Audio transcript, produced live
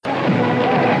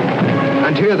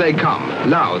And here they come.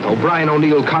 Louth, O'Brien,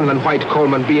 O'Neill, Conlon, White,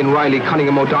 Coleman, Bean, Riley,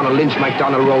 Cunningham, O'Donnell, Lynch,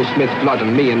 MacDonald, Rose, Smith, Flood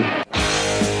and Meehan.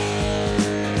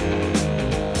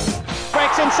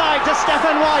 Breaks inside to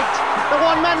Stephen White. The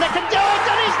one man that can do it,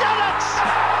 and he's done it!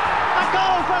 A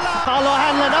goal for Louth. Paulo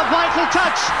Hanlon, a vital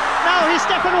touch. Now he's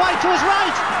Stephen White to his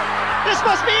right. This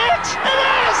must be it! It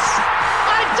is!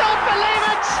 I don't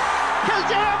believe it!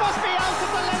 Kildare must be out of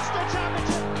the Leinster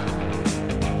Championship.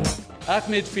 At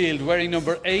midfield, wearing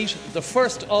number 8, the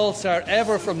first All-Star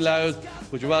ever from Louth,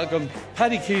 would you welcome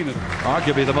Paddy Keenan.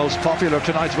 Arguably the most popular of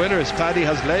tonight's winners, Paddy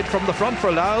has led from the front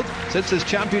for Louth since his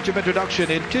championship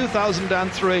introduction in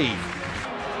 2003.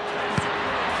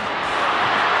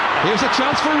 Here's a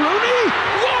chance for Rooney.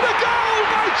 What a goal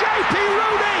by JP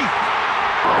Rooney!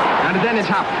 And then it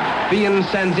happened. Bean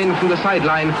sends in from the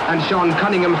sideline and Sean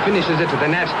Cunningham finishes it to the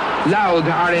net. Louth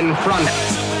are in front.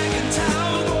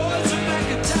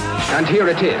 And here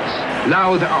it is.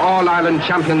 Louth are All-Ireland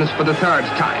champions for the third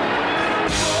time.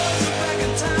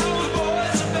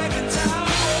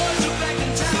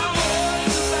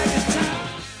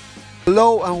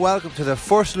 Hello and welcome to the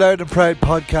first Loud and Proud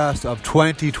podcast of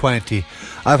 2020.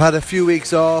 I've had a few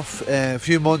weeks off, a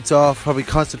few months off, probably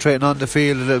concentrating on the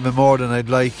field a little bit more than I'd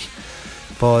like.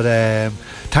 But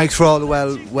thanks for all the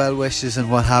well wishes and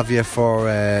what have you for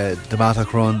the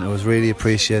Mattock run. It was really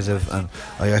appreciative, and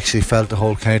I actually felt the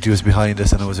whole county was behind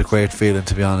us, and it was a great feeling,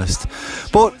 to be honest.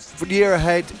 But for the year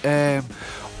ahead,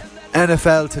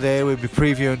 NFL today, we'll be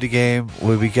previewing the game.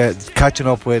 We'll be catching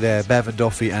up with Bevan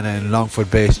Duffy and then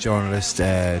Longford-based journalist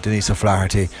Denise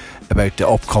O'Flaherty about the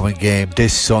upcoming game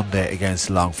this Sunday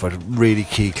against Longford. Really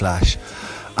key clash.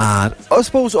 And I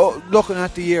suppose looking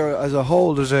at the year as a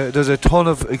whole, there's a ton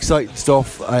of exciting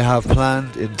stuff I have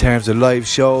planned in terms of live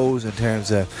shows, in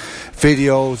terms of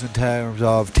videos, in terms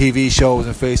of TV shows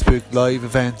and Facebook live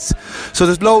events. So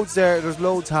there's loads there, there's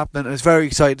loads happening, and it's very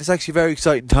exciting. It's actually a very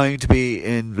exciting time to be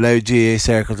in Louth GA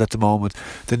circles at the moment.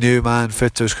 The new man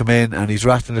Fitzer's come in and he's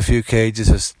rattling a few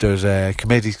cages. There's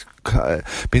committees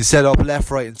been set up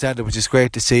left, right and centre, which is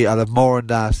great to see. I'll have more on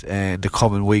that in the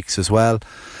coming weeks as well.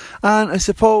 And I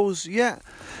suppose,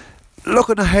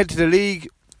 looking ahead to the league,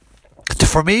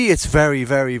 for me it's very,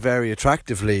 very, very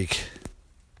attractive league.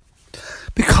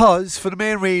 Because, for the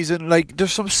main reason,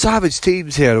 there's some savage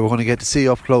teams here that we're going to get to see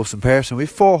up close in person. We've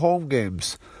 4 home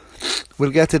games.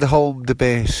 We'll get to the home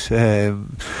debate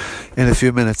in a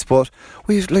few minutes. But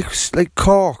we've like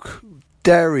Cork,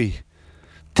 Derry,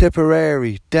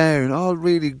 Tipperary, Down, all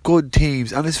really good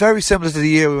teams. And it's very similar to the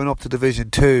year we went up to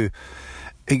Division 2.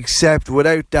 Except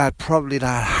without that, probably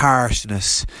that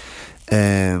harshness.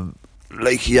 You're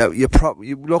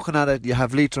looking at it, you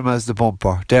have Leitrim as the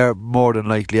bumper. They're more than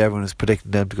likely, everyone is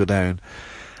predicting them to go down.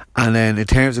 And then in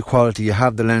terms of quality, you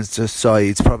have the Leinster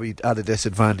sides probably at a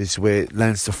disadvantage the way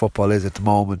Leinster football is at the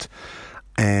moment.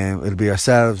 It'll be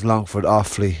ourselves, Longford,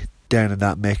 Offaly down in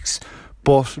that mix.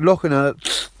 But looking at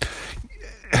it,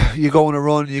 you go on a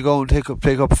run, you go and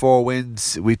pick up 4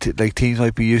 wins. Teams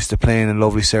might be used to playing in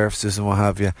lovely surfaces and what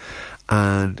have you,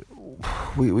 and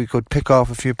we could pick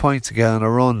off a few points again on a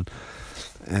run,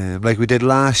 like we did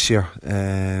last year.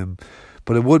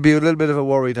 But it would be a little bit of a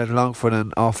worry that Longford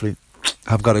and Offaly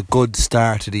have got a good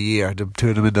start to the year. The two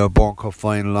of them in the Bourne Cup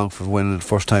final, Longford winning the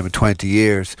first time in 20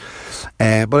 years.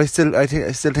 But I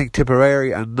still think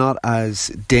Tipperary are not as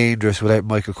dangerous without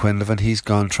Michael Quinlivan. He's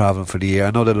gone travelling for the year.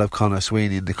 I know they'll have Conor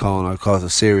Sweeney in the corner,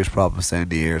 causes serious problems down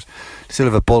the years. They still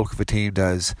have a bulk of a team that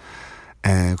has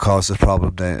causes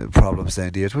problems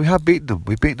down the years. We have beaten them.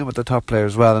 We've beaten them with the top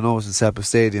players as well. I know it was in Sepa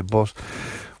Stadium, but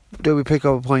did we pick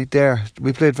up a point there?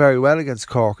 We played very well against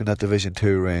Cork in that Division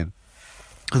 2 reign.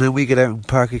 And then we get out in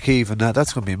Park O'Keefe, and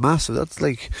that's going to be massive. That's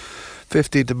like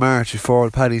 15th of March before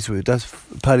Paddy's Week. That's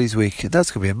Paddy's Week. And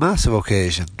that's going to be a massive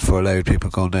occasion for Louth people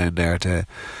going down there to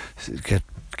get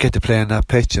to play on that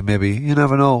pitch. And maybe, you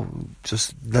never know,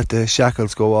 just let the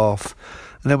shackles go off.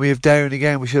 And then we have Down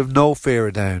again. We should have no fear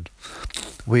of Down.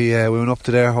 We went up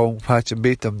to their home patch and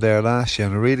beat them there last year,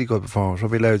 and a really good performance,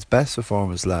 probably Louth's best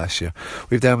performance last year.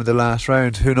 We've them in the last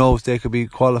round. Who knows? They could be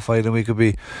qualified, and we could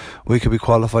be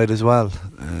qualified as well.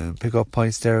 Pick up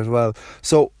points there as well.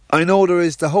 So I know there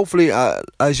is hopefully,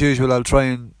 as usual, I'll try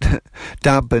and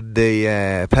dampen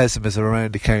the pessimism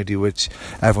around the county, which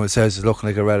everyone says is looking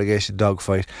like a relegation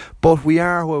dogfight. But we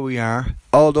are where we are.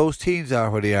 all those teams are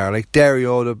where they are. Like Derry,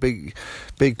 all the big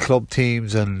club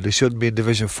teams, and they shouldn't be in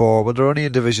Division 4, but they're only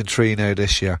in Division 3 now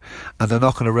this year, and they're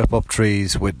not going to rip up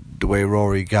trees with the way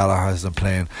Rory Gallagher has them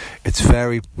playing. It's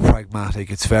very pragmatic,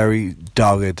 it's very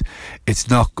dogged. It's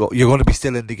not you're going to be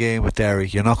still in the game with Derry,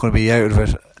 you're not going to be out of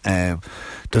it.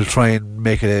 They'll try and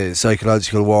make it a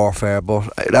psychological warfare, but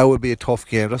that would be a tough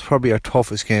game. That's probably our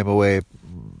toughest game away,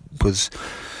 because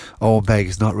Owen Peg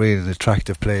is not really an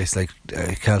attractive place like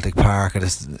Celtic Park, and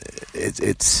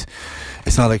it's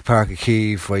not like Park of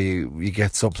Kiev where you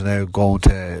get something out going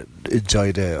to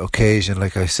enjoy the occasion,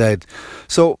 like I said.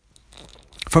 So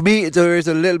for me, there is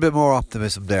a little bit more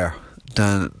optimism there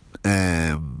than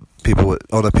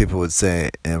other people would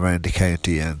say around the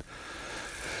county. And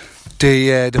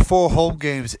the 4 home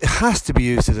games, it has to be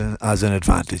used as an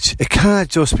advantage. It can't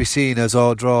just be seen as,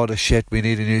 oh, draw the shit, we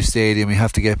need a new stadium, we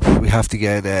have to get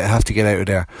out of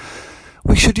there.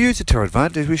 We should use it to our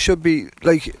advantage. We should be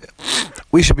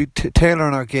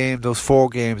tailoring our game, those 4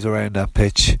 games around that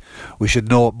pitch. We should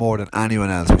know it more than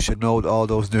anyone else. We should know all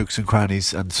those nooks and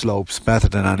crannies and slopes better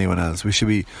than anyone else. We should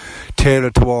be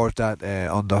tailored towards that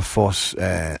underfoot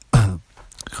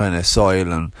kind of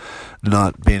soil, and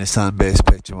not being a sand-based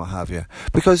pitch and what have you.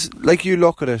 Because, like, you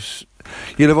look at it,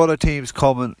 you'll have other teams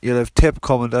coming, you'll have Tip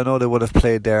coming. I know they would have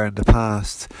played there in the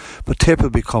past, but Tip will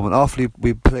be coming. Awfully,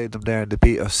 we played them there and they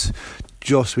beat us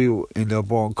in the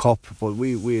Bourne Cup, but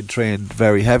we had trained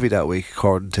very heavy that week,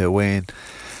 according to Wayne.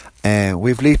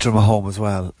 We've Leitrim at home as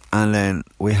well, and then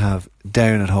we have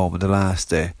Down at home on the last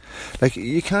day. Like,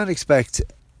 you can't expect...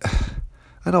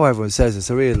 I know everyone says it's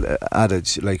a real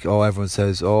adage, like, everyone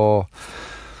says,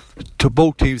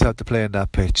 both teams have to play on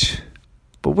that pitch.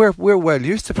 But we're well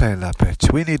used to playing that pitch.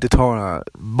 We need to turn our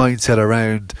mindset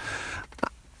around,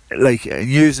 like, and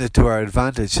use it to our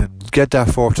advantage and get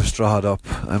that Fortress Drogheda up.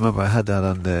 I remember I had that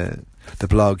on the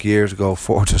blog years ago,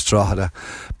 Fortress Drogheda.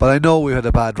 But I know we had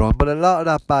a bad run, but a lot of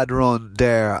that bad run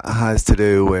there has to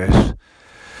do with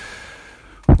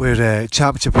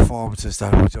championship performances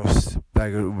that were just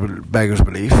beggars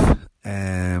belief,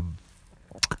 and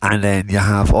then you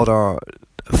have other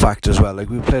factors as well. Like,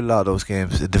 we played a lot of those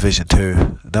games in Division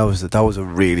 2. That was a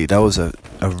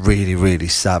really really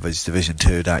savage Division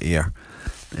 2 that year.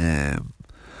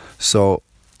 So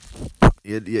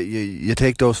you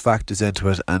take those factors into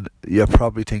it, and you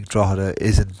probably think Drogheda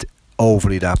isn't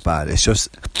overly that bad.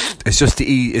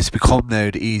 It's become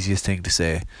now the easiest thing to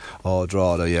say. Oh,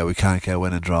 Drogheda, yeah, we can't get a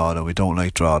win in Drogheda, we don't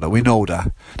like Drogheda. We know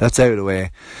that's out of the way.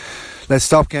 Let's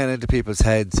stop getting into people's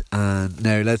heads, and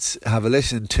now let's have a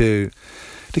listen to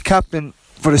the captain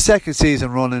for the second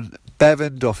season running,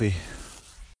 Bevan Duffy.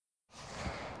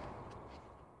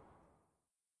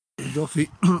 Duffy,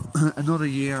 another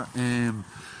year,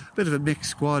 bit of a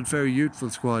mixed squad, very youthful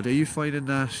squad. Are you finding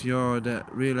that you're the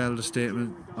real elder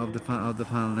statement of the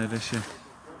panel now this year?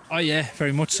 Oh yeah,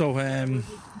 very much so.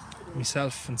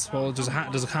 Myself, and suppose there's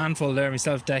a handful there.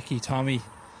 Myself, Decky, Tommy,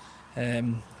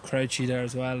 Crouchy there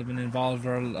as well. I've been involved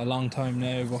for a long time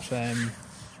now, but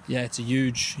yeah, it's a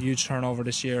huge turnover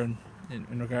this year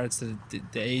in regards to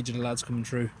the age of the lads coming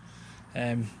through.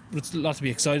 But it's a lot to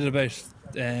be excited about.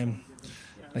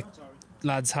 Like,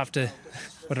 lads have to,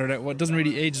 what doesn't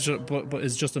really age, but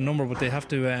is just a number. But they have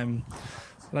to.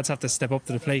 Lads have to step up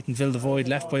to the plate and fill the void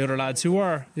left by other lads who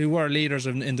were leaders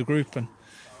in the group, and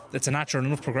it's a natural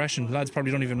enough progression. Lads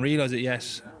probably don't even realise it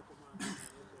yet,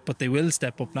 but they will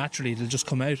step up naturally. It'll just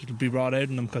come out. It'll be brought out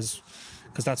in them because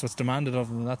that's what's demanded of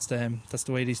them. That's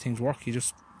the way these things work. You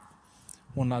just,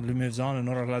 one lad who moves on and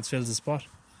other lads fills the spot.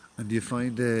 And do you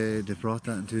find they brought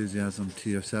that enthusiasm to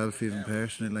yourself, even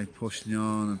personally, like pushing you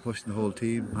on and pushing the whole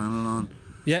team panel on?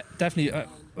 Yeah, definitely.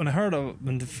 When I heard of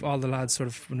when all the lads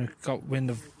when I got wind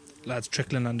of lads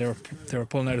trickling and they were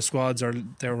pulling out of squads or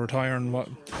they were retiring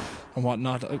and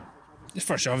whatnot,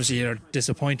 first obviously you're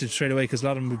disappointed straight away because a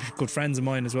lot of them would be good friends of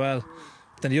mine as well.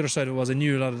 But then the other side of it was I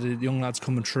knew a lot of the young lads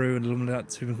coming through and a lot of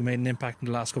lads who've made an impact in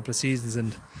the last couple of seasons,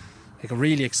 and I'm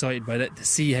really excited by that to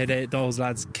see how those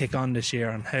lads kick on this year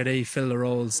and how they fill the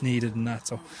roles needed and that.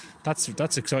 So that's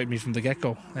excited me from the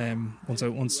get-go. Once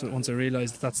I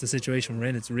realised that's the situation we're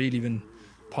in, it's really been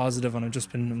positive, and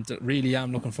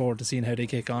I'm looking forward to seeing how they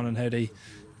kick on and how they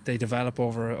develop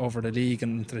over the league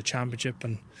and into the championship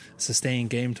and sustain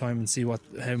game time and see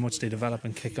how much they develop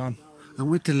and kick on. And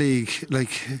with the league,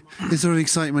 like, is there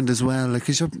excitement as well? Like,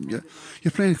 'cause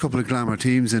you're playing a couple of glamour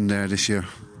teams in there this year.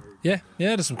 Yeah,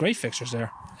 there's some great fixtures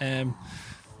there. I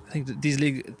think that these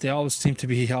leagues, they always seem to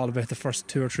be all about the first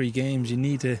 2 or 3 games. You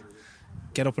need to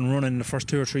get up and running in the first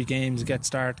 2 or 3 games, get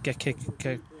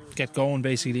going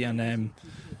basically, and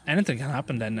anything can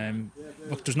happen then.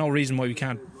 Look, there's no reason why we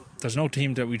can't there's no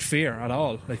team that we'd fear at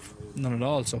all, like none at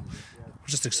all. So we're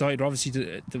just excited.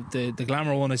 Obviously, the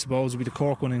glamour one, I suppose, would be the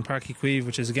Cork one in Park Queeve,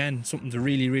 which is again something to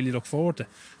really, really look forward to.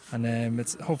 And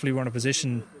it's hopefully we're in a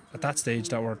position at that stage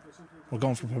that we're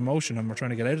going for promotion and we're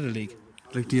trying to get out of the league.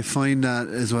 Like, do you find that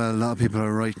as well? A lot of people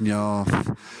are writing you off,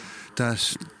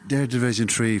 that they're Division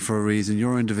 3 for a reason,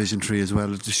 you're in Division 3 as well.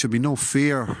 There should be no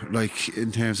fear, like,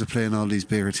 in terms of playing all these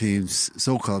bigger teams,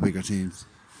 so-called bigger teams.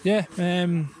 Yeah,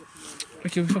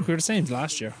 like, we were the same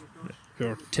last year. We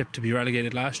were tipped to be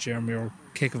relegated last year and we were a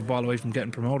kick of a ball away from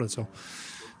getting promoted, so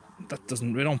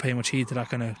we don't pay much heed to that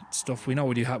kind of stuff. We know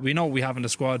what we have in the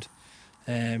squad.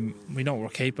 We know what we're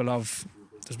capable of.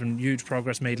 There's been huge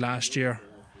progress made last year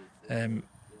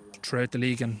throughout the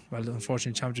league, and well,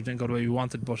 unfortunately, the championship didn't go the way we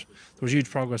wanted, but there was huge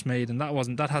progress made, and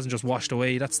that hasn't just washed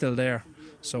away. That's still there.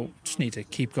 So just need to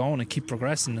keep going and keep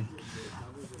progressing and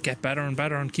get better and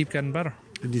better and keep getting better.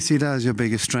 And you see that as your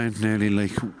biggest strength, nearly,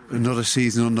 like another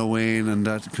season under Wayne, and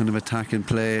that kind of attacking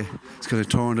play. It's kind of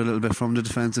turned a little bit from the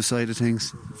defensive side of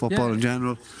things, football in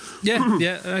general.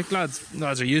 Yeah, like lads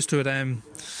are used to it.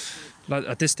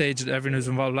 At this stage, everyone who's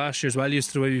involved last year is well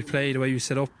used to the way we play, the way we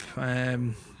set up.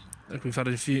 Like, we've had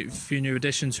a few new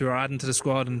additions who are adding to the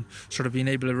squad and sort of being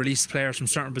able to release players from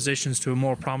certain positions to a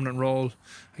more prominent role.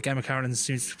 Like, Emma Carroll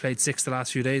seems to have played six the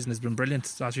last few days and has been brilliant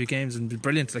the last few games and been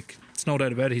brilliant. Like, it's no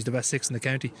doubt about it, he's the best six in the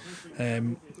county.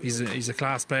 He's a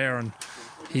class player and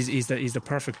he's the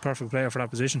perfect player for that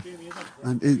position.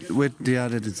 And with the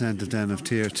added incentive then of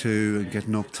Tier 2 and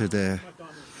getting up to the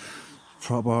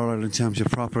proper Ireland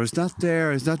Championship proper, is that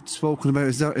there? Is that spoken about?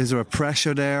 Is there a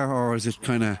pressure there, or is it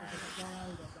kind of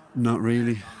not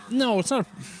really? No, it's not.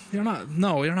 You're not.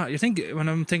 No, you're not. You think when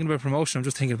I'm thinking about promotion, I'm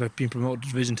just thinking about being promoted to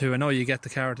Division 2. I know you get the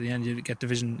carrot at the end. You get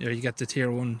division, or you get the Tier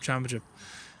 1 championship.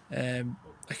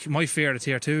 Like, my fear of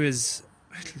Tier 2 is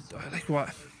like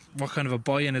what kind of a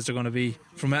buy-in is there going to be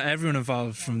from everyone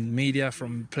involved, from media,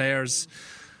 from players?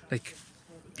 Like,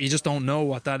 you just don't know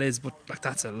what that is, but like,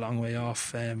 that's a long way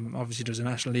off. Obviously there's a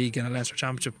National League and a Leinster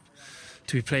Championship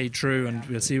to be played through, and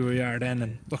we'll see where we are then,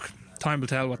 and look, time will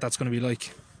tell what that's going to be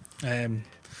like.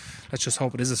 Let's just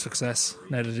hope it is a success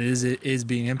now that it is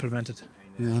being implemented.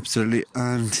 Yeah, absolutely.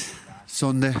 And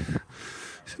Sunday,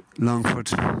 Longford,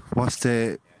 what's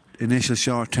the initial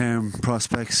short-term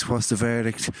prospects? What's the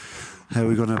verdict? How are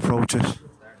we going to approach it?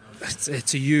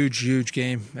 It's a huge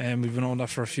game. We've been on that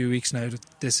for a few weeks now.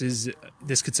 This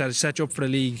could set you up for the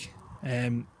league.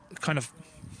 Kind of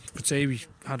could say we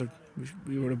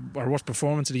were our worst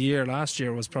performance of the year last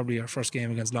year was probably our first game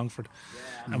against Longford,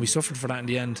 and we suffered for that in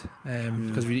the end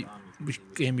because we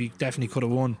definitely could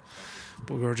have won,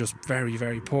 but we were just very,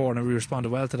 very poor, and we responded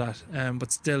well to that.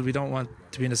 But still, we don't want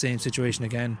to be in the same situation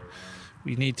again.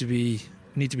 We need to be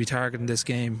targeting this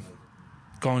game,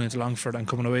 going into Longford and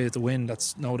coming away with the win.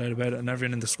 That's no doubt about it, and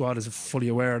everyone in the squad is fully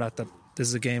aware of that this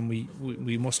is a game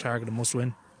we must target and must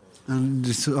win. And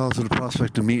it's also the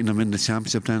prospect of meeting them in the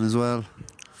championship then as well.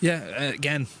 Yeah,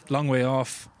 again, long way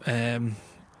off.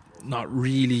 Not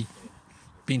really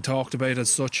being talked about as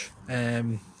such.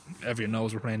 Everyone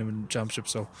knows we're playing them in the championship,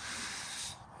 so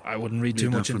I wouldn't read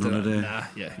too much into that. Nah,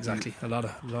 yeah, exactly. A lot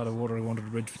of water under the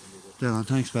bridge. Yeah,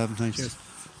 thanks, Bevan. Thanks. Cheers.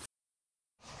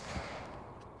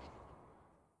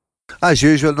 As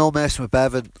usual, no messing with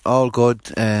Bevan, all good,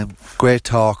 great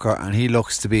talker, and he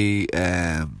looks to be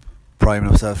priming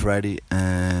himself ready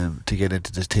to get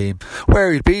into the team.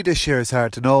 Where he'll be this year is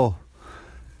hard to know.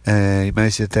 He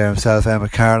mentioned it there himself. Emma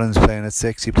Carlin's playing at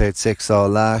 6. He played 6 all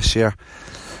last year.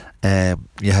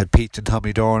 You had Pete and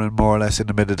Tommy Dornan more or less in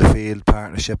the middle of the field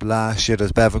partnership last year.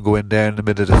 Does Bevan go in there in the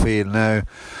middle of the field now?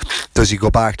 Does he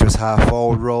go back to his half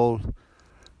forward role?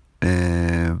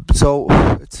 So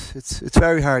it's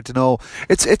very hard to know.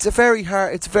 It's very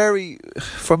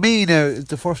for me now, it's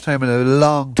the first time in a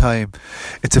long time.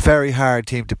 It's a very hard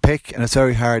team to pick, and it's a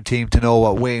very hard team to know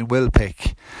what Wayne will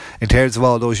pick in terms of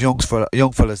all those young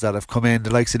fellas that have come in.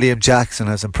 The likes of Liam Jackson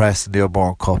has impressed in the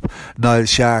O'Byrne Cup. Niall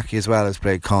Sharkey as well has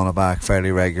played cornerback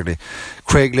fairly regularly.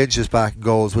 Craig Lynch is back in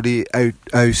goals. Will he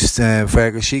oust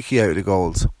Fergus Sheeky out of the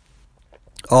goals?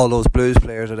 All those Blues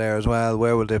players are there as well.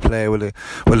 Where will they play? Will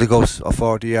they go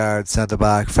 40 yards centre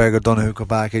back? Fergus Donoghue come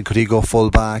back in. Could he go full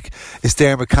back? Is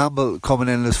Dermot Campbell coming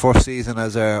in his first season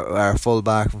as our full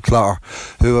back from Clogher,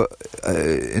 who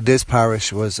in this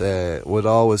parish was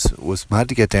mad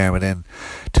to get Dermot in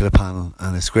to the panel,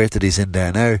 and it's great that he's in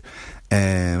there now.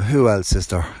 Who else is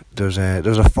there? There's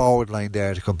a forward line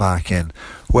there to come back in.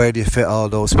 Where do you fit all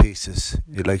those pieces?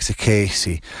 You like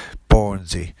Casey,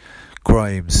 Bornsey,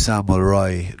 Grimes, Samuel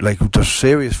Roy, like there's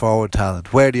serious forward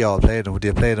talent. Where do you all play them? Would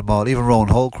you play them all? Even Rowan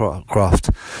Holcroft,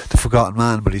 the forgotten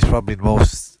man, but he's probably the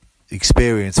most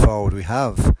experienced forward we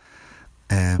have.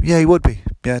 Yeah, he would be.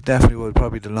 Yeah, definitely would.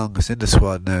 Probably the longest in the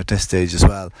squad now at this stage as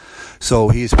well. So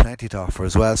he's plenty to offer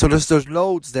as well. So there's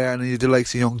loads there, and you do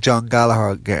like young John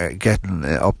Gallagher getting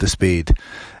up to speed.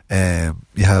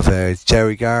 You have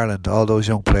Jerry Garland. All those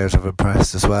young players have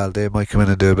impressed as well. They might come in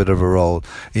and do a bit of a role.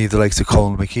 You the likes of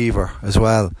Colin McKeever as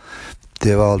well.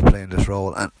 They've all playing this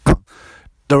role, and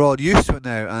they're all used to it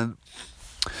now. And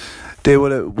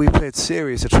we played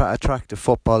serious, attractive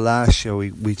football last year. We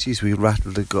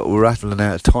rattled it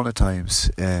out a ton of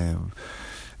times. On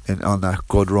that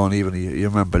good run, even you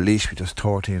remember Laois, we just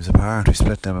tore teams apart. We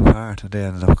split them apart, and they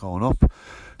ended up going up.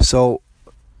 So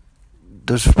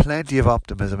there's plenty of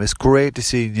optimism. It's great to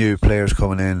see new players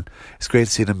coming in. It's great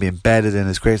to see them being bedded in.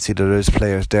 It's great to see that there's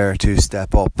players there to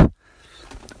step up.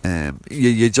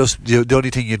 The only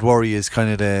thing you'd worry is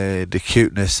kind of the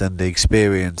cuteness and the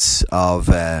experience of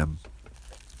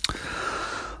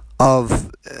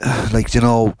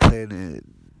playing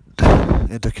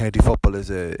inter-county football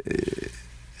is a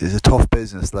tough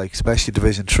business, like especially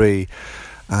Division 3,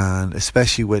 and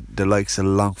especially with the likes of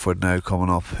Longford now coming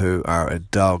up, who are a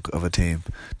dog of a team.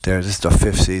 This is their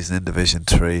 5th season in Division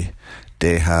 3.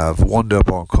 They have won the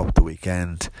Burn Cup the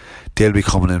weekend. They'll be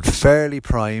coming in fairly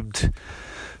primed,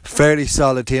 fairly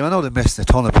solid team. I know they missed a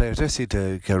ton of players. They seem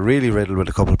to get really riddled with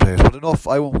a couple of players, but enough.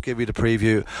 I won't give you the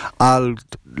preview. I'll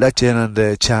let you in on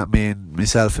the chat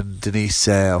myself and Denise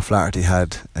O'Flaherty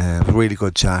had a really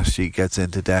good chat. She gets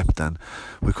into depth and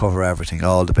we cover everything,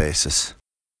 all the bases.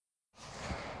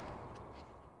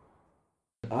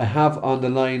 I have on the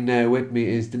line now with me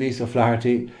is Denise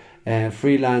O'Flaherty,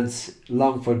 freelance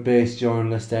Longford based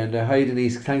journalist down there. Hi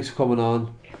Denise, thanks for coming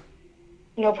on.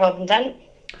 No problem, Dan.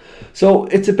 So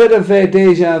it's a bit of a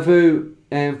deja vu.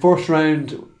 First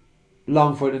round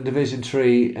Longford in Division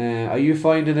 3. Are you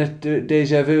finding it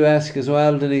deja vu-esque as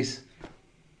well, Denise?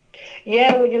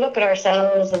 Yeah, when you look at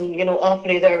ourselves and,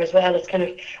 Offaly there as well, it's kind of,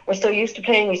 we're so used to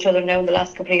playing each other now in the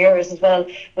last couple of years as well,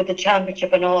 with the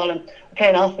championship and all, and we're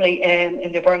playing Offaly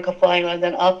in the Burn Cup final, and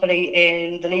then Offaly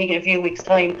in the league in a few weeks'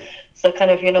 time. So kind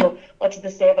of, what did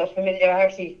they say about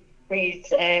familiarity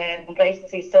breeds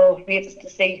complacency? So it'll be interesting to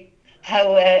see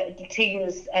how the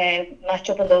teams match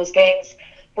up in those games.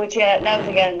 But yeah, now and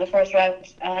again, the first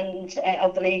round and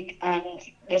of the league, and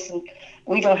listen,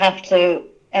 we don't have to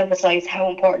emphasise how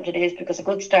important it is, because a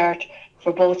good start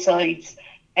for both sides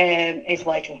is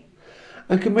vital.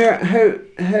 And come here,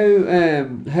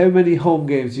 how many home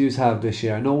games do you have this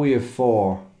year? I know we have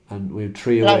 4 and we have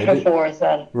 3 away. Longford 4 as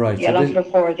well. Right. Yeah, so Longford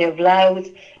 4. They have Louth,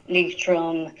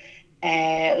 Leitrim,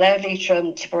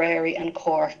 Tipperary and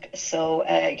Cork. So,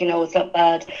 it's not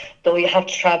bad, though you have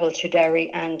to travel to Derry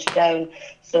and to Down.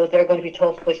 So they're going to be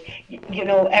tough. But,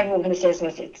 everyone kind of says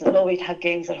it's lovely to have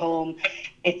games at home.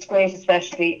 It's great,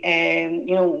 especially,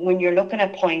 when you're looking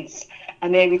at points.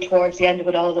 And maybe towards the end of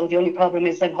it all, though, the only problem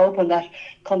is I'm hoping that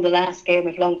come the last game,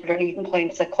 if Longford are leaving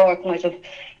points, that Cork might have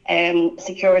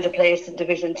secured a place in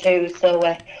Division 2. So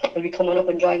they'll be coming up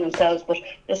and enjoying themselves. But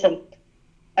listen,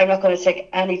 I'm not going to take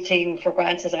any team for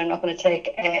granted. I'm not going to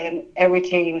take every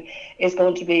team is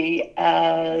going to be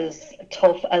as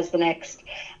tough as the next.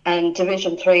 And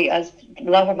Division 3, as a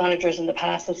lot of managers in the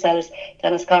past have said, it,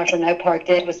 Dennis Carter, now Park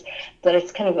Davis, that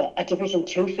it's kind of a Division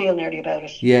 2 feel nearly about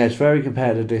it. Yeah, it's very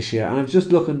competitive this year. And I was just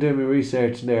doing my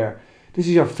research there. This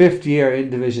is your 5th year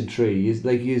in Division 3.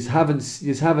 You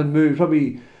haven't moved.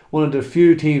 Probably one of the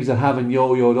few teams that haven't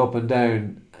yo-yoed up and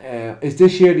down. Is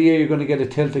this year the year you're going to get a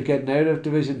tilt at getting out of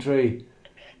Division 3?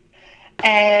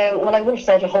 Well, I would have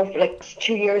said, I hope,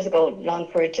 2 years ago,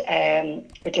 Longford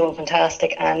were doing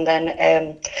fantastic, and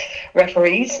then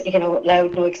referees,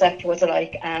 Louth know exactly what they're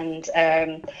like, and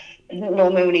no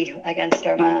Mooney against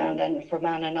Armagh, and for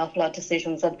man an awful lot of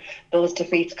decisions, and those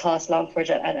defeats cost Longford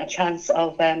a chance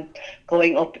of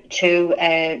going up to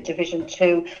Division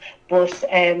 2. But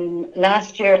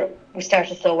last year we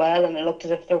started so well, and it looked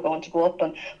as if they were going to go up,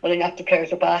 and well enough the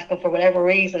players were back, and for whatever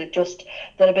reason it just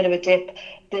did a bit of a dip.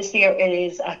 This year it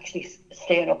is actually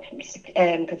staying up,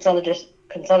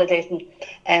 consolidating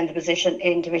the position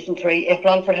in Division 3. If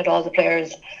Longford had all the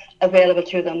players available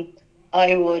to them,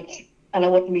 I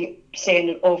wouldn't be saying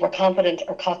it overconfident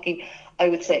or cocky, I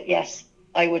would say yes,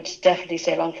 I would definitely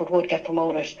say Longford would get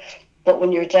promoted. But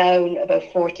when you're down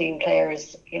about 14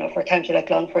 players, for a county like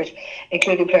Longford,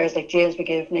 including players like James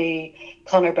McGivney,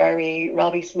 Conor Berry,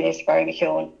 Robbie Smith, Barry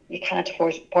McKeown, you can't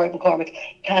afford, Paul McCormick,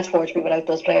 you can't afford to be without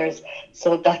those players.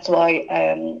 So that's why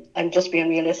I'm just being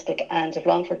realistic. And if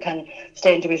Longford can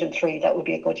stay in Division 3, that would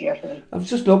be a good year for them. I was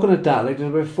just looking at that. There's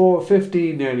about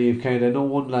 15 nearly you've counted. I know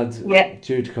one lad's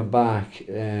due to come back.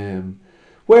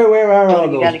 Where are all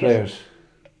those players?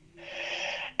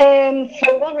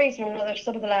 For one reason or another,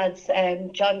 some of the lads,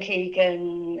 John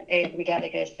Keegan, Aidan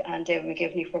McGilligan and David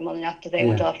McGivney from Mullinacta, they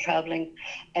went off travelling.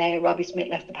 Robbie Smith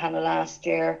left the panel last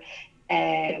year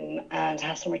and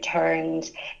hasn't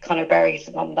returned. Conor Berry's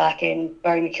gone back in.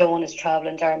 Barry McKeown is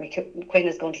travelling. Darren Quinn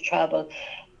is going to travel.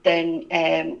 Then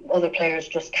other players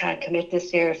just can't commit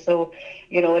this year. So,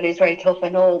 it is very tough. I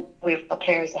know we've got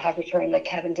players that have returned, like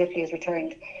Kevin Diffley has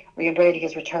returned, Rian Brady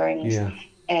has returned. Yeah.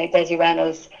 Desi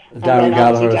Reynolds, and Darren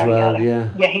Gallagher as well.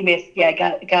 Gallagher. He missed.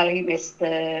 Gallagher he missed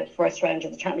the first round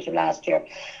of the championship last year,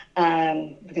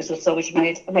 because there's so much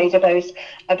made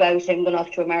about him going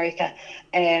off to America,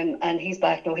 and he's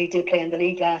back now. He did play in the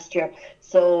league last year,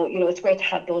 so it's great to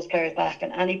have those players back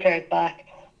and any players back.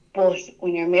 But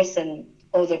when you're missing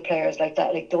other players like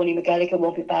that, like Donny McGilligan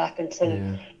won't be back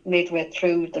until midway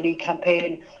through the league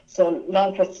campaign. So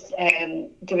Longford's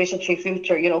Division 3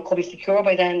 future, could be secure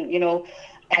by then.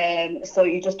 So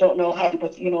you just don't know how,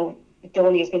 but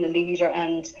Donny has been a leader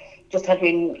and just had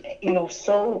been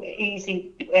so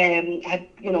easy, had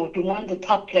been one of the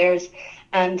top players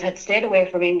and had stayed away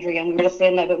from injury. And we were just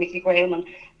saying that about Mickey Graham and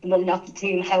the Mullinacta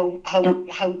team, how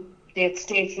they had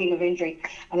stayed clean of injury.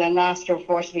 And then last year,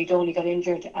 unfortunately, Donny got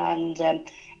injured and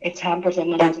it hampered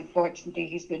him, and unfortunately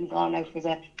he's been gone out for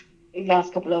the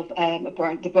last couple of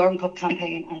the Byrne Cup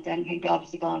campaign, and then he'd be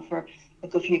obviously gone for a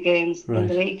good few games in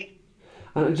the league.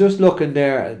 And just looking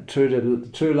there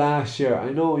through last year,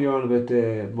 I know you're on about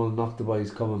the Mullinacta boys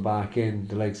coming back in,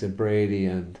 the likes of Brady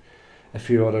and a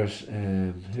few others.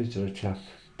 Who's the other chap?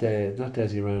 Not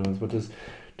Desi Reynolds, but there's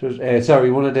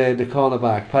one of the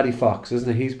cornerback, Paddy Fox, isn't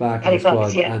it? He's back in the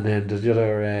squad, and then there's the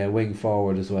other wing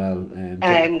forward as well.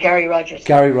 Gary Rogers.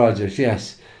 Gary Rogers,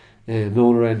 yes,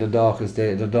 known around Dundalk as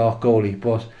the Dundalk goalie,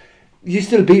 but. You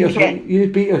still beat us. You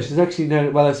beat us. It's actually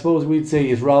now. Well, I suppose we'd say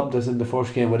you've robbed us in the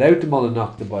first game without the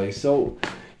Mullinacta boys. So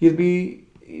you'd be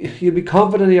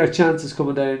confident of your chances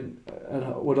coming down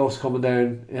with us coming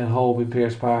down at home in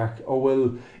Pearse Park,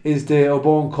 or is the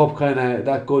O'Byrne Cup kind of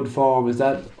that good form? Is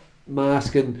that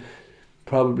masking?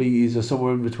 Probably is there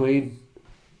somewhere in between.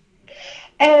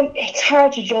 It's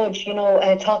hard to judge,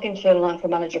 talking to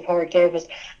Longford manager Paul Davis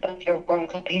about the O'Byrne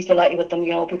Cup, he's delighted with them,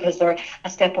 because they're a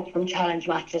step up from challenge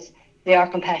matches. They are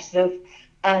competitive,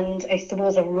 and I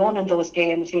suppose a run in those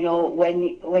games,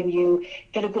 when you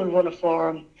get a good run of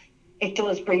form, it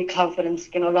does breed confidence.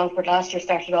 Longford last year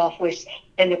started off with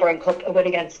in the Byrne Cup a win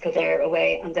against Kildare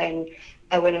away, and then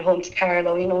I went at home to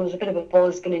Carlow. There was a bit of a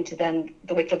buzz going into then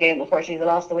the Wicklow game. Unfortunately, they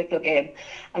lost the Wicklow game,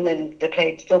 and then they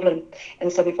played Dublin in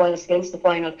the semi-finals against the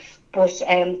final. But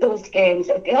those games,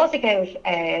 they also gave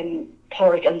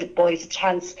Porrick and the boys a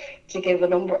chance to give a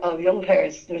number of young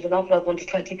players. There's an awful lot of under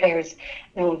 20 players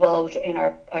now involved in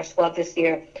our squad this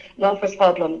year. Longford's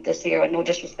problem this year, and no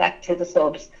disrespect to the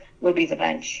subs, will be the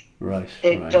bench. Right.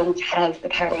 They don't have the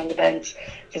power on the bench.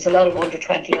 There's a lot of under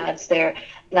 20 lads there,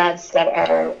 lads that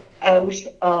are out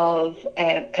of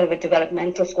kind of a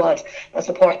developmental squad that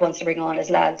support wants to bring on as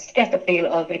lads to get the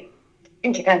feel of it.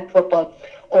 Intercounty football.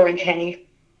 Oran Kenny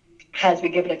has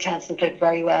been given a chance and played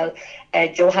very well.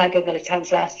 Joe Hagan got a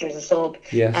chance last year as a sub,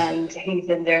 and he's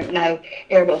in there now.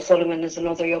 Errol O'Sullivan is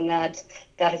another young lad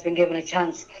that has been given a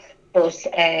chance, but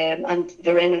and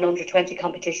they're in an under 20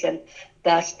 competition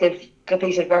that they've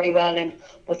competed very well in,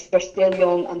 but they're still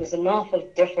young, and there's an awful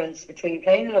difference between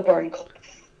playing in a Byrne Cup,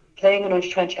 playing an under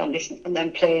 20 competition, and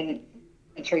then playing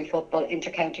in football,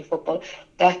 inter-county football.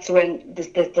 That's when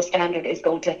the standard is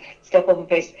going to step up a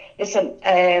bit. Listen,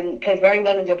 played very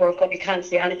well in the Byrne Cup. You can't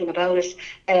say anything about it.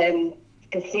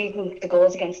 Conceding the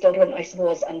goals against Dublin, I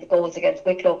suppose, and the goals against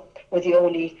Wicklow were the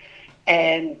only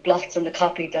blots in the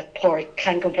copy that Porrick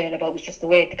can complain about. Was just the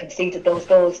way they conceded those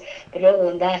goals. But other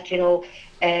than that,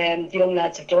 the young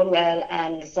lads have done well,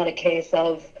 and it's not a case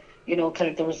of kind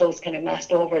of the results kind of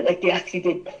masked over. Like, they actually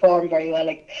did perform very well,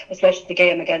 like especially the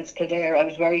game against Kildare. I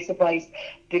was very surprised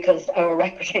because our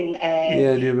record in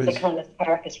the Connacht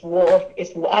Park is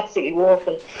absolutely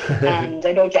woeful. And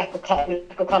I know Jack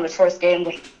O'Connor's first game,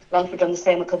 but Longford done the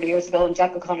same a couple of years ago, and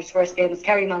Jack O'Connor's first game as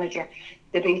Kerry manager,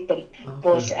 they beat them. Okay.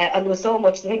 But and there was so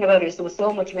much, the thing about it is there was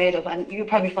so much made of, and you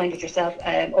probably find it yourself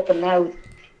up and now,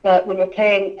 that when we're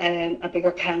playing a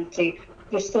bigger county,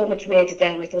 there's so much made of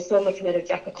them. Like, there was so much made of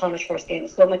Jack O'Connor's first game,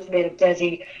 so much made of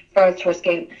Desi Farrell's first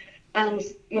game. And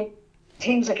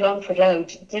teams like Longford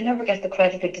Loud, they never get the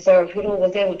credit they deserve.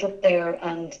 Well, they went up there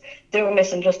and they were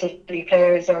missing just as many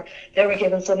players, or they were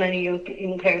giving so many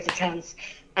young players a chance.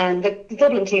 And the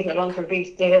Dublin team that Longford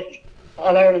beat, they had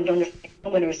All-Ireland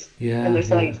winners on their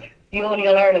side. The only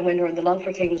All-Ireland winner in the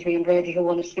Longford team was Rian Brady, who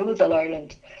won a Schools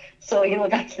All-Ireland. So,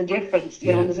 that's the difference.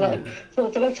 There's a lot. So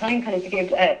it's about time kind of to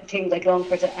give teams like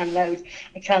Longford and Louth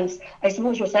a chance. I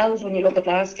suppose yourselves, when you look at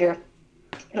last year,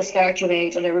 the start you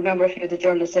made, and I remember a few of the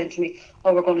journalists saying to me,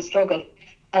 "Oh, we're going to struggle,"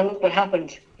 and look what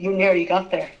happened. You nearly got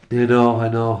there. I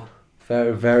know.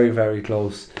 Very, very, very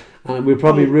close. And we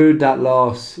probably rued that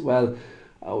loss. Well,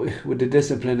 with the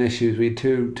discipline issues, we had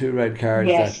two red cards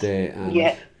that day,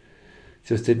 and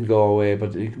just didn't go away.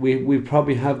 But we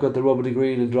probably have got the rub of the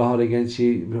green in Drogheda against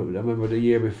you. I remember the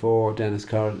year before, Dennis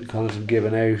Connaughton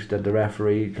giving out that the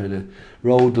referee kind of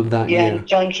rolled them that year. And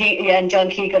John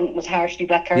Keegan was harshly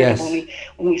black carded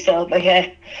when we saw. But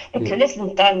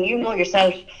listen, Dan, you know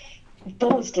yourself,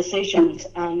 those decisions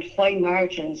and fine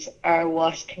margins are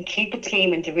what can keep a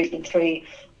team in Division 3,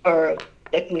 or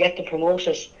they can get them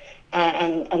promoted.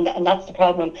 And that's the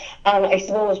problem. And I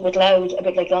suppose with Louth, a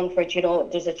bit like Longford,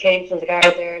 there's a change in the guard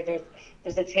there.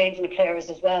 There's a change in the players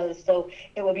as well. So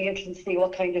it will be interesting to see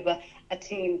what kind of a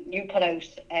team you put out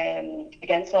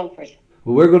against Longford.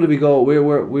 Well, we're going to be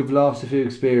we've lost a few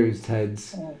experienced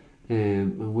heads,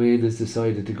 and Wayne has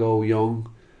decided to go young.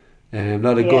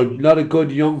 Not a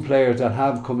good young players that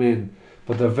have come in,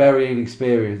 but they're very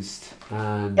inexperienced.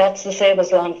 And that's the same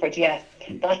as Longford, yeah.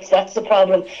 That's the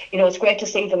problem. It's great to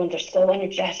see them, and they're so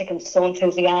energetic and so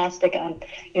enthusiastic, and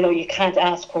you can't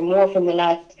ask for more from the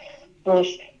lads. But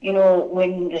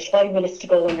when there's 5 minutes to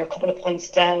go and you're a couple of points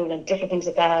down and different things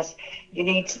like that, you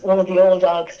need one of the old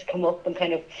dogs to come up and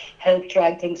kind of help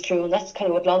drag things through. And that's kind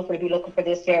of what Longford will be looking for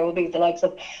this year. Will be the likes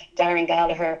of Darren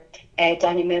Gallagher,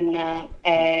 Danny Mimna,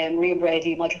 Rian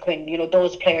Brady, Michael Quinn.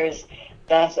 Those players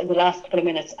that in the last couple of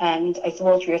minutes. And I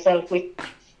suppose for yourself, with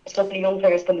so many young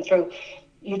players coming through,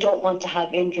 you don't want to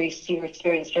have injuries to your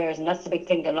experienced players, and that's the big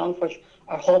thing that Longford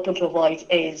are hoping to avoid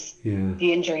is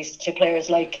the injuries to players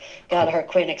like Gallagher,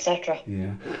 Quinn, etc.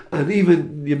 Yeah, and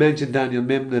even you mentioned Daniel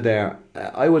Mimna there.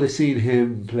 I would have seen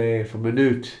him play for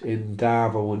Maynooth in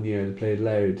Darver one year. He played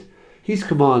Louth. He's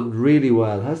come on really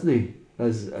well, hasn't he?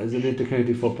 As an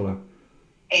inter-county footballer.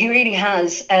 He really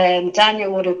has.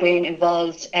 Daniel would have been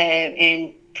involved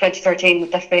in 2013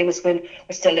 with that famous win,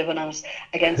 we're still living on it,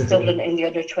 against Dublin in the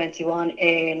under-21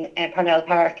 in Parnell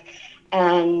Park.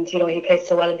 And, he played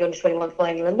so well in the under-21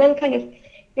 final. And then kind of,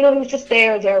 he was just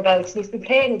thereabouts. And he's been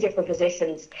playing in different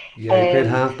positions. Yeah, he played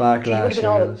half-back last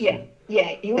year.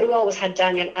 You would have always had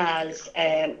Daniel as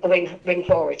a wing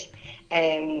forward.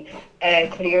 A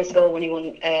couple of years ago when he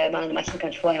won Man of the Match in the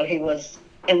county final, he was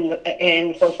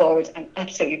in full forward and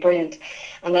absolutely brilliant.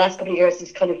 And the last couple of years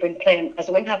he's kind of been playing as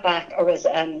a wing half back or as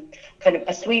kind of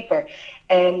a sweeper.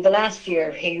 The last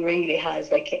year he really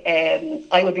has,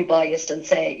 I would be biased and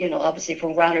say, obviously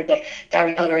from Granard, that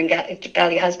Darren Gallagher and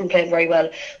Gally has been playing very well,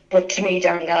 but to me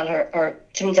Darren Gallagher, or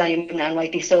to me Daniel Mimna,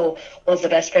 rightly so, was the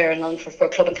best player in Longford for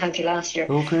club and county last year.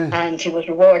 And he was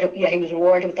rewarded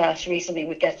with that recently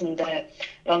with getting the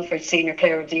Longford Senior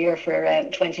Player of the Year for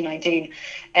 2019.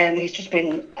 He's just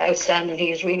been outstanding.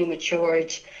 He has really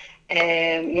matured.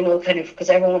 Kind of, because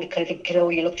everyone would kind of think,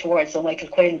 you look towards Michael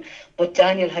Quinn, but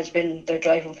Daniel has been their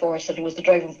driving force, and he was the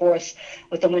driving force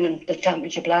with them winning the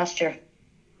championship last year.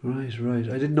 Right.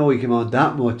 I didn't know he came on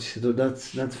that much.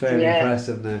 That's fairly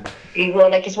impressive now. He's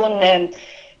won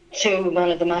 2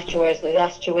 Man of the Match awards, the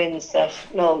last 2 wins that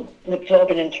the club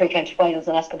in 3 county finals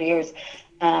in the last couple of years,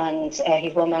 and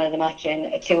he's won Man of the Match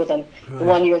in 2 of them. Right. The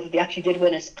one year that they actually did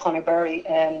win is Conor Berry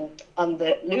on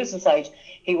the losing side.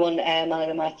 He won Man of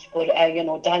the Match, but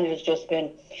Daniel's just been,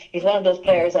 he's one of those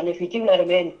players, and if you do let him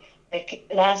in, like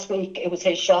last week it was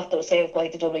his shot that was saved by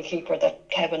the Dublin keeper that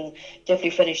Kevin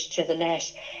Diffley finished to the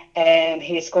net.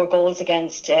 He has scored goals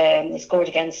against he scored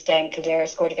against Kildare,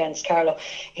 scored against Carlow.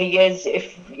 He is,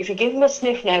 if you give him a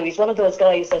sniff now, he's one of those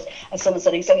guys that, as someone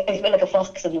said, he's a bit like a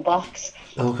fox in the box.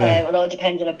 It all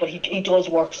depends on it, but he does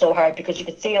work so hard, because you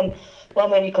could see him 1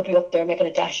 minute he could be up there making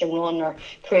a dash and run or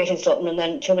creating something, and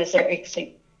then 2 minutes later you could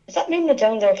see, is that Mimna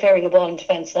down there clearing the ball in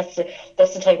defence? That's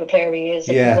the type of player he is.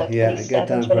 I get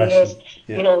that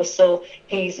impression. So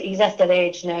he's at that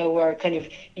age now where kind of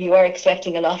you are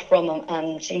expecting a lot from him,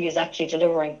 and he is actually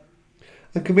delivering.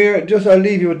 And come here, I'll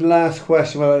leave you with the last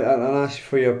question. Well, I'll ask you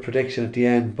for your prediction at the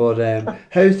end. But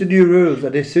how's the new rules? Are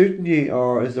they suiting you,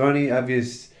 or is there any? Have you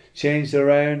changed it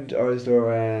around, or is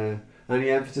there any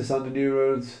emphasis on the new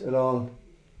rules at all?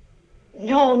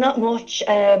 No, not much.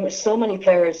 So many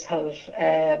players have,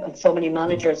 and so many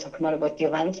managers have come out about the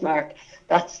advance mark.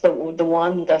 That's the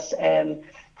one that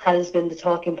has been the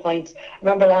talking point. I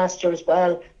remember last year as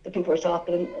well, the people were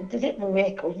talking, and they didn't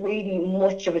make really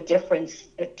much of a difference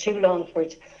to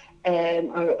Longford,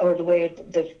 or the way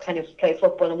they kind of play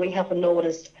football, and we haven't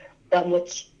noticed that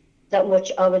much that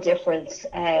much of a difference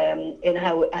in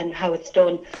how it's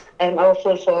done. Our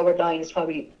full forward line is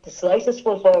probably the slightest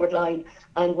full forward line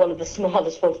and one of the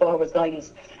smallest full forward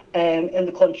lines in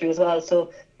the country as well.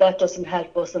 So that doesn't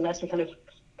help us unless we kind of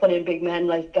put in big men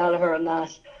like Gallagher and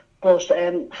that. But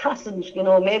hasn't,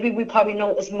 maybe we probably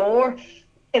notice more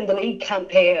in the league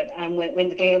campaign and when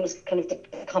the games, kind of the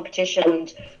competition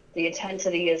and the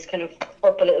intensity is kind of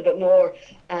up a little bit more,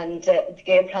 and the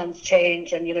game plans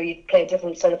change, and you play a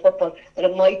different sort of football, then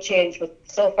it might change. But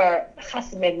so far, it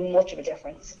hasn't made much of a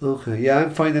difference. Okay, yeah,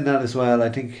 I'm finding that as well. I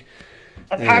think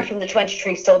apart from the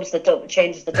 23 subs that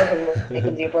changes the Dublin League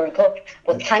and the Burn Cup,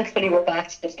 but thankfully we're back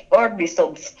to just ordinary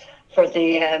subs for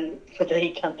the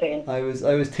league campaign. I was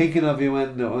thinking of you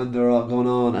when they're all going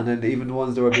on, and then even the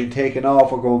ones that were being taken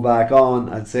off or going back on.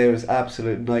 I'd say it was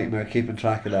absolute nightmare keeping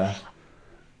track of that.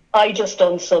 I just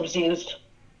done subs used.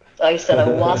 I said I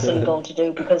wasn't going to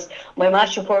do, because my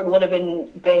match report would have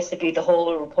been basically the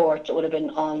whole report would have been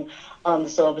on the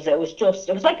subs. It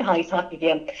was like a high hockey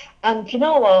game, and you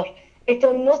know what? It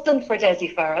done nothing for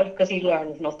Desi Farrell because he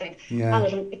learned nothing, yeah.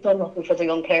 And it done nothing for the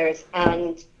young players.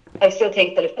 And I still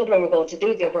think that if Dublin were going to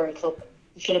do the Burn Cup,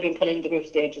 it should have been put in the group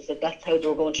stages. That that's how they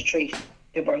were going to treat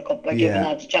the Burn Cup, by giving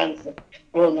lads a chance of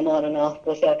rolling them on and off.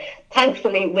 But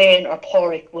thankfully, Wayne or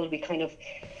Porrick will be kind of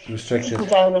restricted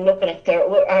down and looking at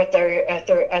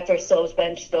their subs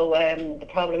bench. So the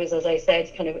problem is, as I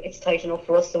said, kind of it's tight enough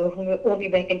for us, so we won't be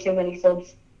making too many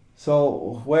subs.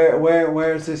 So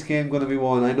where is this game going to be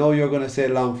won? I know you're going to say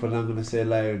Longford and I'm going to say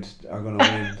Louth are going to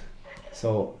win.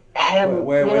 So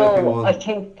where will it be won? I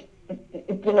think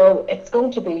it's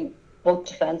going to be both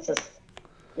defences.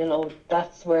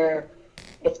 That's where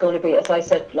it's going to be. As I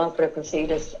said, Longford have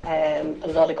conceded a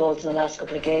lot of goals in the last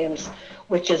couple of games,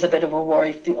 which is a bit of a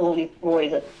worry. The only worry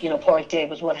that Porrick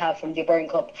Davis would have from the Burn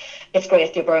Cup. It's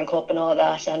great, the Burn Cup and all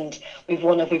that, and we've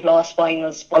won if we've lost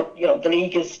finals, but the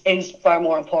league is far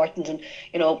more important. And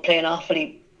playing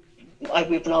Offaly,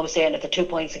 we've been always saying that the 2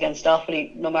 points against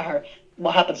Offaly, no matter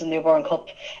what happens in the Burn Cup,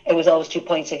 it was always 2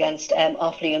 points against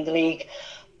Offaly in the league.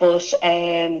 But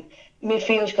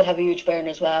midfield could have a huge burn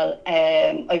as well.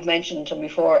 I've mentioned him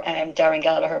before. Darren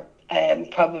Gallagher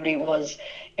probably was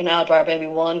in Alvar maybe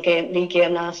one league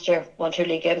game last year, 1-2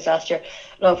 league games last year.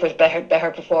 Longford's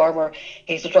better performer.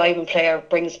 He's a driving player,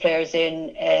 brings players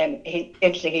in.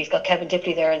 He's got Kevin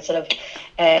Dipley there instead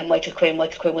of Michael Quinn.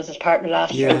 Michael Quinn was his partner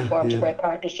last year and formed a great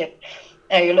partnership.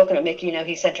 You're looking at Mickey now,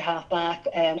 he's centre half back,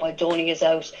 while Donny is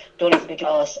out. Donny's a big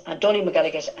loss, and Donny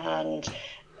McGilligan and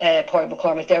Porrick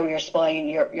McCormick, there with your spine,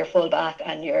 your full back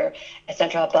and your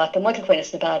centre half back. And Michael Quinn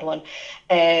isn't a bad one.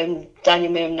 Daniel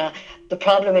Mimna. The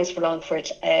problem is for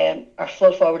Longford, our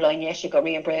full forward line, yes, you've got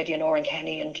Rian Brady and Oren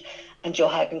Kenny and Joe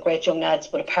Hagan, great young lads,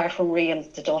 but apart from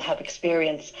Rian, they don't have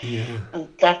experience. Yeah. And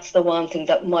that's the one thing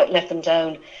that might let them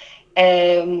down.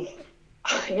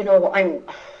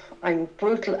 I'm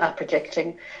brutal at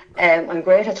predicting. I'm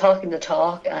great at talking the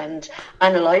talk and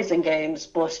analysing games,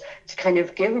 but to kind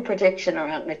of give a prediction or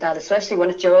anything like that, especially when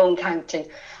it's your own counting,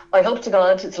 I hope to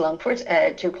God it's Longford,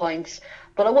 2 points,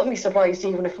 but I wouldn't be surprised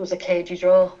even if it was a cagey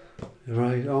draw.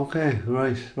 Right, okay,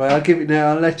 right. I'll give it now.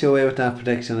 I'll let you away with that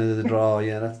prediction of the draw.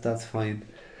 Yeah, that's fine.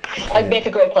 I'd make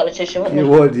a great politician, wouldn't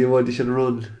you? You should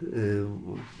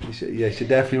run. You should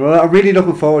definitely run. I'm really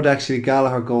looking forward to actually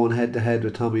Gallagher going head to head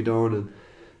with Tommy Dornan.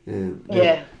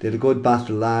 They had a good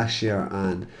battle last year,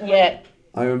 and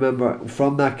I remember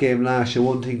from that game last year,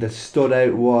 one thing that stood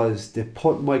out was they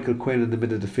put Michael Quinn in the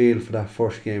middle of the field for that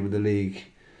first game of the league.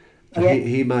 And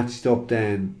he matched up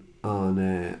then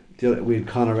on we had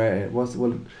Conor Early. It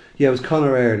was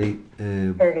Conor Early.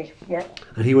 Early, yeah.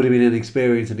 And he would have been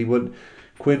inexperienced, and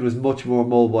Quinn was much more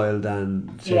mobile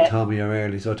than say Tommy or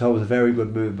Early, so I thought it was a very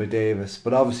good move by Davis.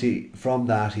 But obviously from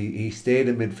that he stayed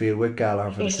in midfield with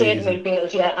Gallagher for the season. He stayed in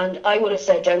midfield, and I would have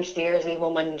said downstairs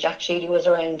even when Jack Sheedy was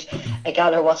around,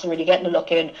 Gallagher wasn't really getting a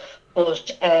look in.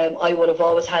 But I would have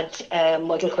always had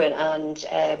Michael Quinn and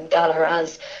Gallagher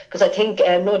as, because I think,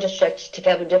 no disrespect to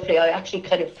Kevin Diffley, I actually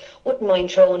kind of wouldn't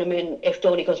mind throwing him in if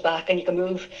Donny goes back and you can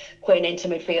move Quinn into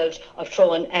midfield. I've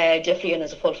thrown Diffley in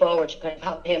as a full forward to kind of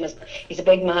have him as, he's a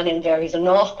big man in there, he's an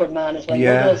awkward man as well.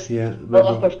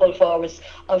 Awkward full forwards,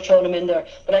 I've thrown him in there.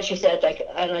 But as you said,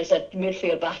 I said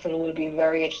midfield battle will be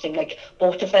very interesting.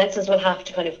 Both defences will have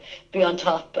to kind of be on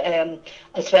top,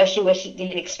 especially with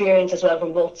the experience as well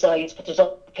from both sides. But there's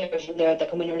other players in there that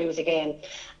can win or lose a game.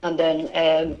 And then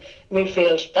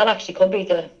midfield, that actually could be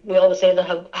we always say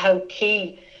that how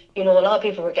key, a lot of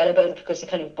people forget about it because they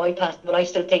kind of bypass it, but I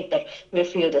still think that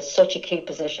midfield is such a key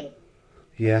position.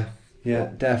 Yeah,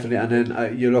 Yeah, definitely. And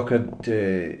then you look at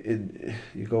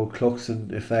you go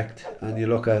Cluxon effect, and you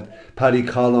look at Paddy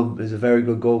Collum is a very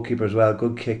good goalkeeper as well,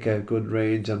 good kick out, good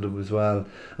range on them as well.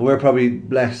 And we're probably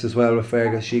blessed as well with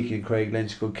Fergus Sheeky and Craig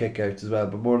Lynch, good kick outs as well.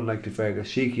 But more than likely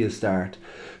Fergus Sheeky will start.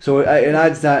 So it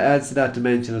adds to that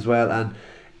dimension as well. And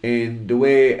in the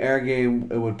way our game,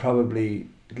 it would probably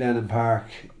Glennon Park,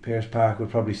 Pearse Park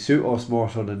would probably suit us more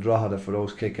so than Drogheda for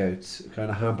those kick outs. Kind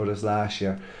of hampered us last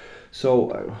year. So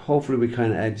hopefully we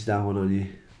kind of edge that one on you.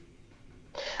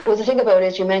 Well, the thing about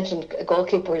it, you mentioned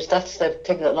goalkeepers. That's the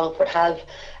thing that Longford have.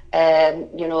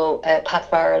 Pat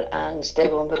Farrell and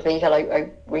David McVeigh. I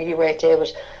really rate David.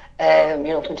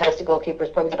 Fantastic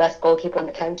goalkeepers. Probably the best goalkeeper in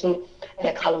the county.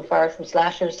 Colin Farrell from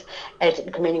Slashers.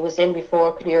 Didn't come in. He was in before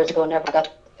a couple of years ago. Never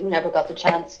got the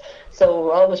chance. So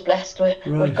we're always blessed with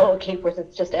goalkeepers.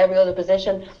 It's just every other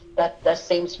position that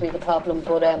seems to be the problem.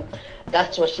 But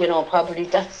that's what probably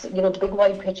that's the big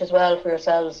wide pitch as well for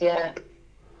yourselves. Yeah,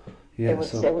 it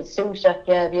would suit you.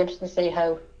 Yeah, it'd be interesting to see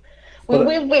how.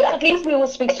 We at least we will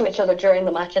speak to each other during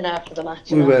the match and after the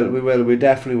match. We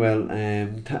definitely will.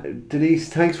 Denise,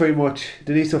 thanks very much.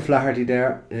 Denise O'Flaherty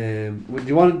there. Do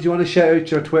you want to shout out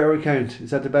your Twitter account?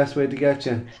 Is that the best way to get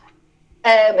you?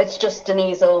 It's just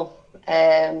Denise O.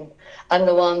 I'm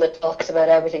the one that talks about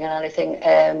everything and anything.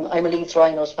 I'm a Leeds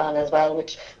Rhinos fan as well,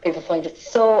 which people find it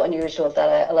so unusual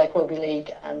that I like rugby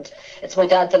league, and it's my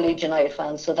dad's a Leeds United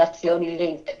fan, so that's the only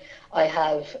link I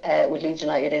have with Leeds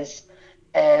United is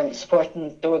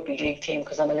supporting the rugby league team,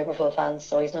 because I'm a Liverpool fan,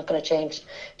 so he's not going to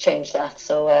change that.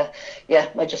 So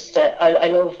I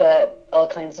love all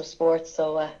kinds of sports,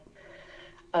 so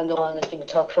I'm the one that can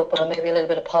talk football and maybe a little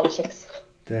bit of politics.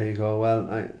 There you go. Well,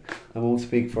 I won't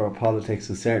speak for politics,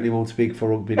 and certainly won't speak for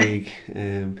rugby league.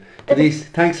 Denise,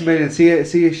 thanks a million. See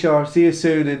you short. See you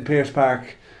soon in Pearse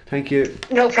Park. Thank you.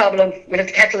 No problem. We'll have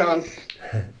the kettle on.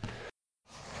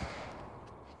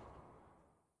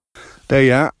 There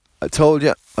you are. I told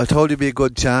you it'd be a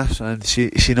good chat, and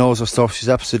she knows her stuff. She's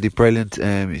absolutely brilliant.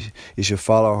 You should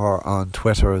follow her on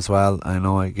Twitter as well. I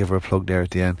know I give her a plug there at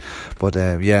the end, but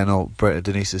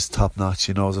Denise is top notch.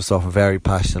 She knows her stuff. A very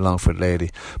passionate Longford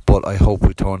lady. But I hope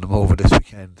we turn them over this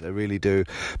weekend. I really do,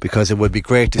 because it would be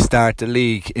great to start the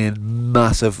league in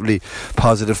massively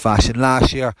positive fashion.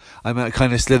 Last year, I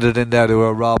kind of slithered in there. They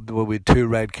were robbed with 2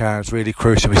 red cards, really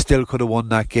crucial. We still could have won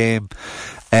that game.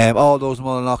 All those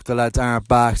Mullinlough lads aren't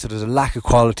back, so there's a lack of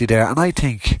quality there. And I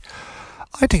think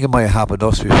it might have happened to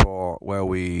us before, where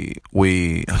we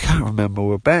I can't remember, we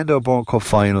were beaten to a Bourne Cup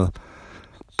final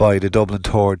by the Dublin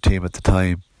third team at the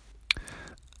time,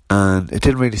 and it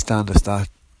didn't really stand us that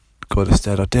good a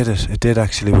stead. Or did it? It did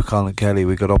actually with Colin Kelly.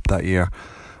 We got up that year,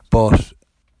 but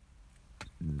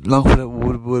Longford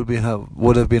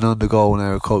would have been on the go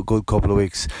now a good couple of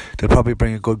weeks. They'll probably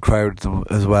bring a good crowd to them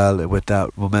as well with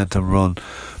that momentum run.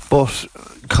 But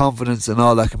confidence and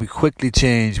all that can be quickly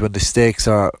changed when the stakes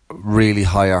are really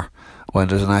higher. When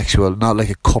there's an actual, not like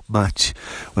a cup match,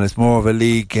 when it's more of a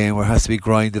league game where it has to be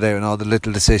grinded out and all the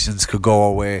little decisions could go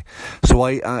our way. So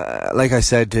I like I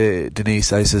said to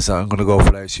Denise, I says I'm going to go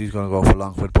for that. She's going to go for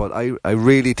Longford. But I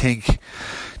really think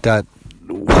that.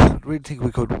 We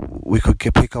could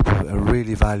pick up a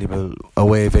really valuable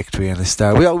away victory and a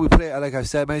start. We play, like I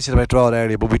said, mentioned about Drogheda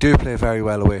earlier, but we do play very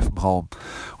well away from home.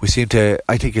 We seem to,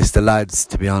 I think it's the lads,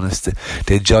 to be honest,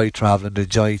 they enjoy travelling, they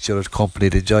enjoy each other's company,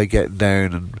 they enjoy getting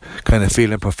down and kind of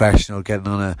feeling professional, getting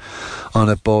on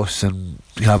a bus and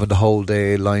having the whole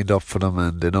day lined up for them,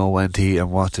 and they know when to eat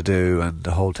and what to do, and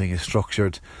the whole thing is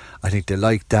structured. I think they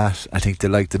like that. I think they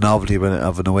like the novelty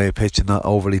of an away pitch and not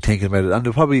overly thinking about it. And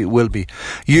they probably will be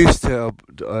used to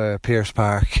Pearse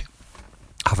Park,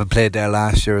 having played there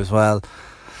last year as well.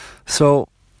 So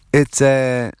it's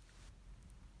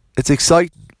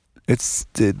exciting.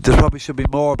 There probably should be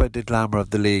more about the glamour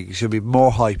of the league. There should be more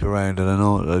hype around it. I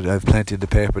know I've plenty in the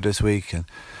paper this week, and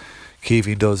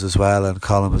Keeving does as well, and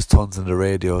Colin has tons on the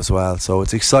radio as well. So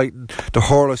it's exciting. The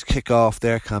hurlers kick off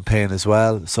their campaign as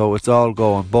well, so it's all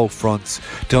going both fronts.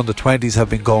 The under-20s have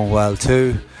been going well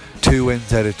too. 2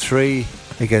 wins out of 3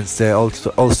 against the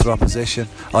Ulster opposition.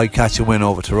 I catch a win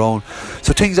over Tyrone.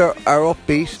 So things are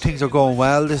upbeat, things are going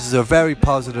well. This is a very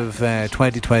positive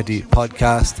 2020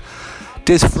 podcast.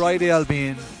 This Friday I'll be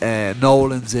in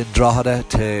Nolan's in Drogheda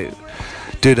to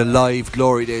do the live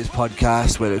Glory Days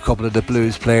podcast with a couple of the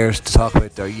Blues players to talk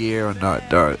about their year and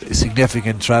their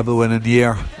significant treble winning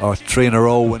year, or 3 in a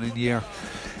row winning year.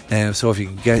 So if you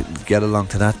can get along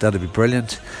to that, that'd be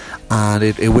brilliant. And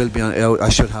it will be on. I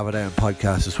should have it out on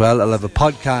podcast as well. I'll have a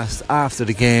podcast after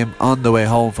the game on the way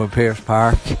home from Pearse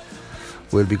Park.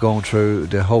 We'll be going through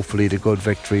hopefully the good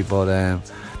victory, but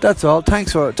That's all.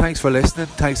 Thanks for listening.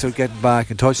 Thanks for getting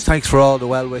back in touch. Thanks for all the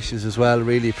well wishes as well.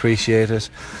 Really appreciate it.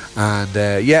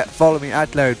 And yeah, follow me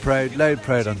at Loud Proud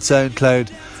on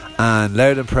SoundCloud, and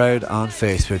Loud and Proud on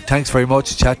Facebook. Thanks very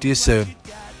much. Chat to you soon.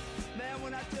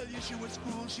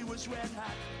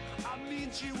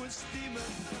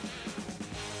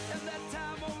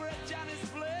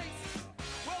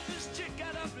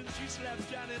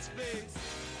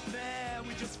 Man,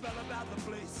 we just fell about the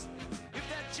place. If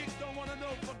that chick don't wanna know,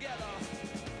 forget her.